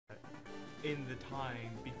in the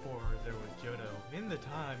time before there was Johto, in the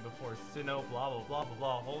time before Sinnoh, blah blah blah blah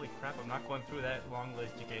blah. Holy crap, I'm not going through that long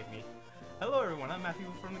list you gave me. Hello everyone, I'm Matthew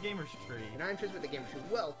from TheGamersTree. And I'm Tris with TheGamersTree.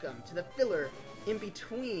 Welcome to the filler in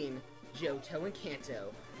between Johto and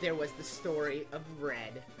Kanto. There was the story of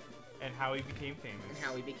Red. And how he became famous. And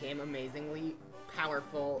how he became amazingly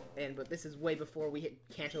powerful. But this is way before we hit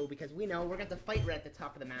Kanto, because we know we're going to fight Red at the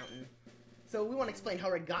top of the mountain. So we want to explain how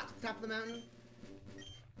Red got to the top of the mountain.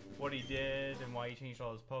 What he did, and why he changed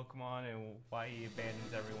all his Pokemon, and why he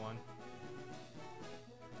abandons everyone.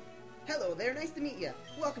 Hello there, nice to meet you.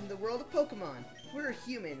 Welcome to the world of Pokemon. We're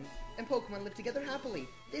humans, and Pokemon live together happily.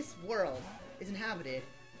 This world is inhabited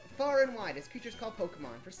far and wide as creatures called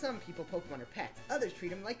Pokemon. For some people, Pokemon are pets. Others treat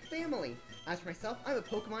them like family. As for myself, I'm a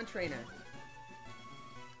Pokemon trainer.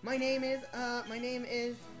 My name is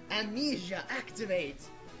Amnesia Activate.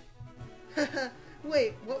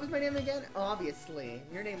 Wait, what was my name again? Obviously.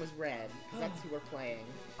 Your name was Red, because that's who we're playing.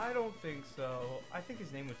 I don't think so. I think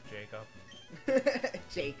his name was Jacob.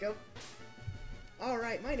 Jacob?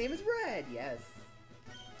 Alright, my name is Red, yes.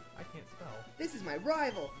 I can't spell. This is my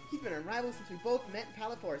rival. He's been a rival since we both met in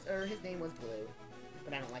Pallet Forest. His name was Blue.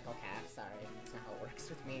 But I don't like all caps, sorry. That's not how it works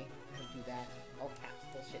with me. I don't do that. All caps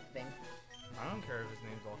bullshit thing. I don't care if his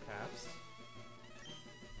name's all caps.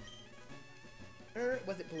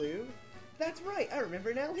 Was it Blue? That's right, I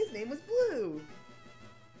remember now. His name was Blue.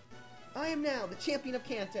 I am now the champion of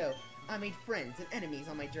Kanto. I made friends and enemies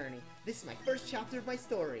on my journey. This is my first chapter of my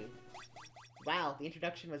story. Wow, the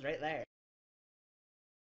introduction was right there.